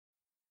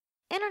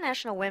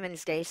International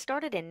Women's Day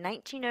started in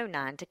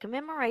 1909 to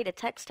commemorate a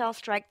textile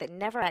strike that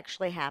never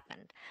actually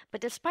happened.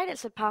 But despite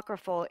its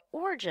apocryphal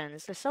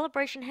origins, the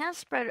celebration has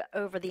spread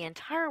over the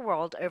entire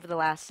world over the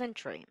last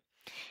century.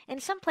 In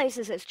some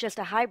places, it's just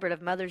a hybrid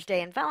of Mother's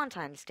Day and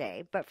Valentine's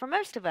Day, but for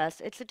most of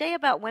us, it's a day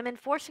about women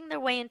forcing their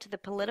way into the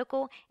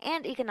political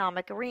and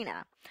economic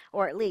arena,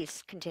 or at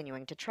least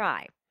continuing to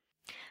try.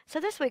 So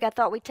this week I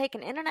thought we'd take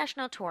an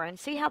international tour and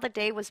see how the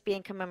day was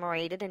being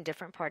commemorated in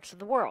different parts of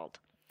the world.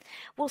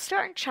 We'll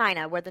start in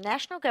China, where the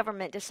national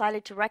government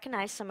decided to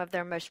recognize some of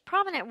their most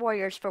prominent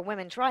warriors for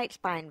women's rights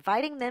by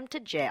inviting them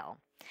to jail.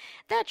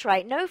 That's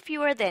right, no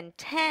fewer than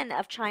 10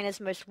 of China's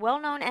most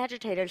well-known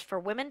agitators for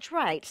women's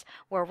rights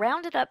were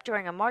rounded up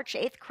during a March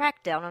 8th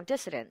crackdown on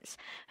dissidents,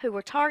 who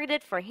were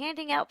targeted for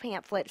handing out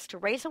pamphlets to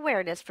raise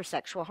awareness for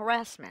sexual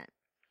harassment.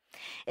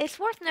 It's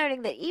worth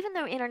noting that even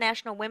though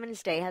International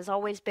Women's Day has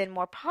always been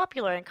more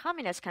popular in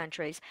communist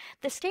countries,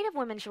 the state of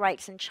women's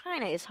rights in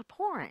China is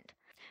abhorrent.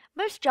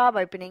 Most job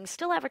openings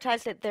still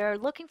advertise that they're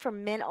looking for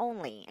men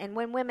only, and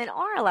when women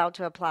are allowed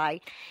to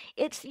apply,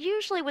 it's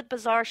usually with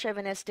bizarre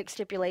chauvinistic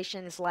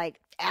stipulations like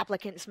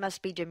applicants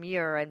must be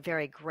demure and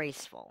very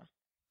graceful.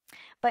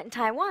 But in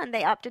Taiwan,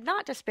 they opted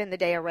not to spend the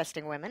day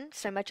arresting women,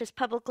 so much as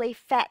publicly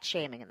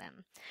fat-shaming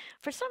them.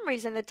 For some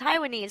reason, the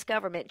Taiwanese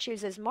government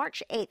chooses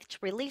March 8th to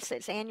release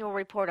its annual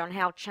report on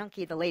how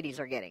chunky the ladies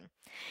are getting.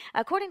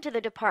 According to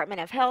the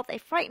Department of Health, a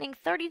frightening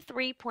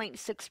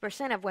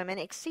 33.6% of women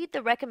exceed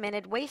the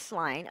recommended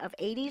waistline of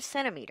 80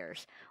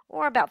 centimeters,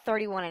 or about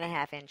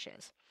 31.5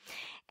 inches.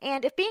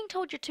 And if being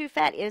told you're too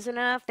fat isn't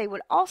enough, they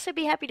would also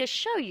be happy to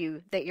show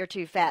you that you're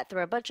too fat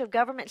through a bunch of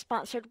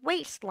government-sponsored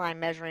waistline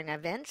measuring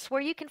events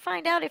where you can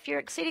find out if you're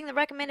exceeding the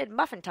recommended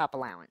muffin top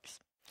allowance.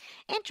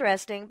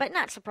 Interesting, but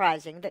not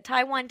surprising, that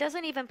Taiwan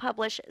doesn't even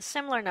publish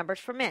similar numbers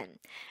for men,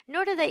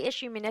 nor do they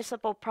issue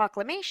municipal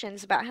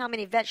proclamations about how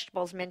many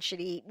vegetables men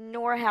should eat,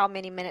 nor how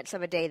many minutes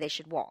of a day they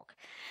should walk.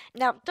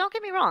 Now, don't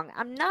get me wrong,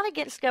 I'm not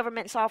against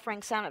governments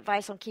offering sound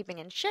advice on keeping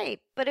in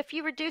shape, but if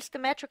you reduce the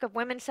metric of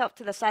women's health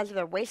to the size of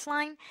their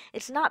waistline,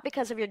 it's not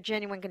because of your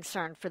genuine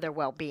concern for their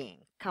well-being.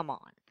 Come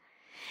on.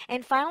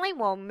 And finally,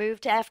 we'll move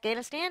to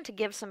Afghanistan to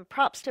give some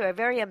props to a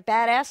very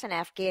badass and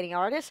Afghani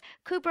artist,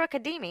 Kubra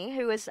Kadimi,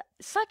 who is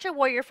such a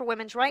warrior for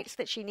women's rights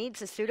that she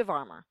needs a suit of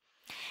armor.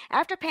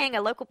 After paying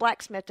a local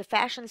blacksmith to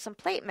fashion some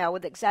plate mail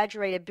with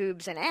exaggerated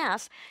boobs and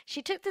ass,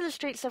 she took to the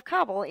streets of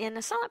Kabul in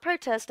a silent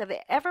protest of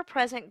the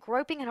ever-present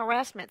groping and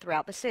harassment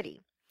throughout the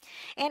city.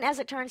 And as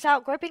it turns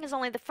out, groping is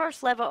only the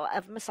first level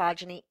of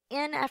misogyny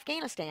in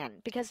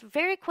Afghanistan, because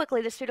very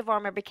quickly the suit of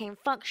armor became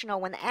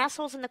functional when the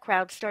assholes in the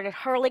crowd started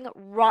hurling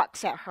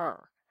rocks at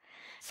her.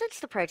 Since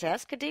the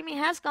protest, Kadimi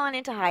has gone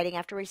into hiding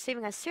after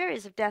receiving a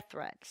series of death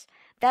threats.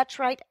 That's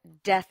right,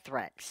 death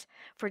threats.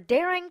 For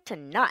daring to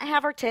not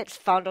have her tits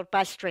fondled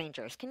by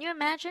strangers. Can you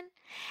imagine?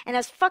 And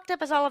as fucked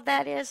up as all of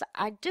that is,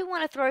 I do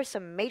want to throw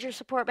some major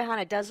support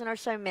behind a dozen or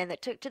so men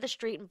that took to the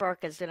street in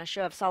burqas in a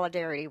show of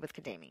solidarity with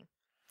Kadimi.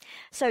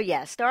 So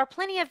yes, there are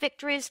plenty of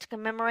victories to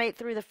commemorate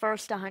through the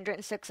first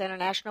 106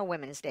 International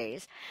Women's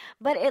Days,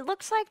 but it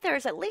looks like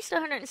there's at least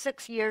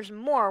 106 years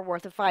more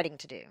worth of fighting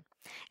to do.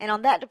 And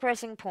on that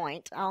depressing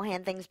point, I'll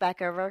hand things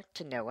back over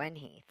to Noah and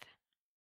Heath.